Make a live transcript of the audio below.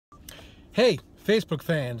Hey, Facebook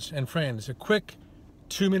fans and friends, a quick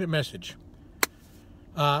 2-minute message.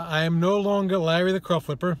 I am no longer Larry the Crow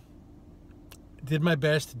Flipper. Did my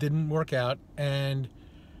best, didn't work out, and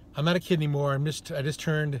I'm not a kid anymore. I just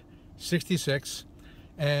turned 66,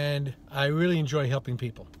 and I really enjoy helping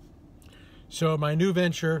people. So my new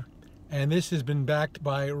venture, and this has been backed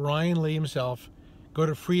by Ryan Lee himself. Go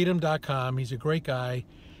to freedom.com. He's a great guy,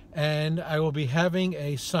 and I will be having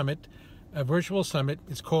a summit, a virtual summit.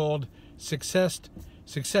 It's called Success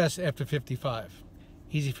After 55.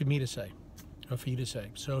 Easy for me to say, or for you to say.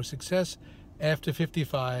 So Success After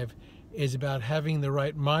 55 is about having the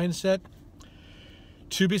right mindset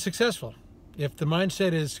to be successful. If the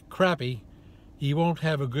mindset is crappy, you won't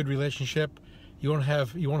have a good relationship. You won't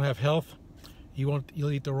have health.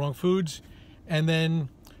 You'll eat the wrong foods, and then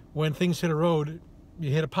when things hit a road,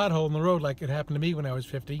 you hit a pothole in the road like it happened to me when I was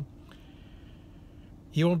 50.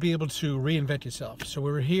 You won't be able to reinvent yourself. So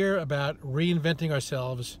we're here about reinventing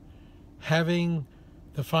ourselves, having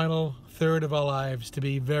the final third of our lives to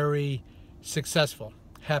be very successful,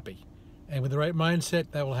 happy. And with the right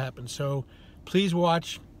mindset, that will happen. So please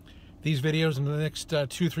watch these videos in the next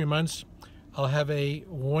 2-3 months. I'll have a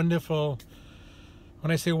wonderful,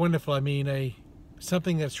 when I say wonderful, I mean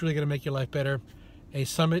something that's really going to make your life better. A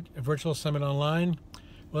summit, a virtual summit online.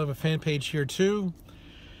 We'll have a fan page here too.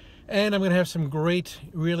 And I'm going to have some great,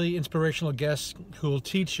 really inspirational guests who will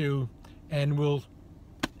teach you and will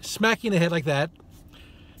smack you in the head like that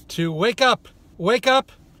to wake up,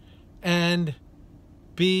 and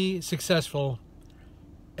be successful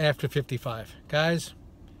after 55. Guys,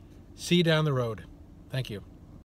 see you down the road. Thank you.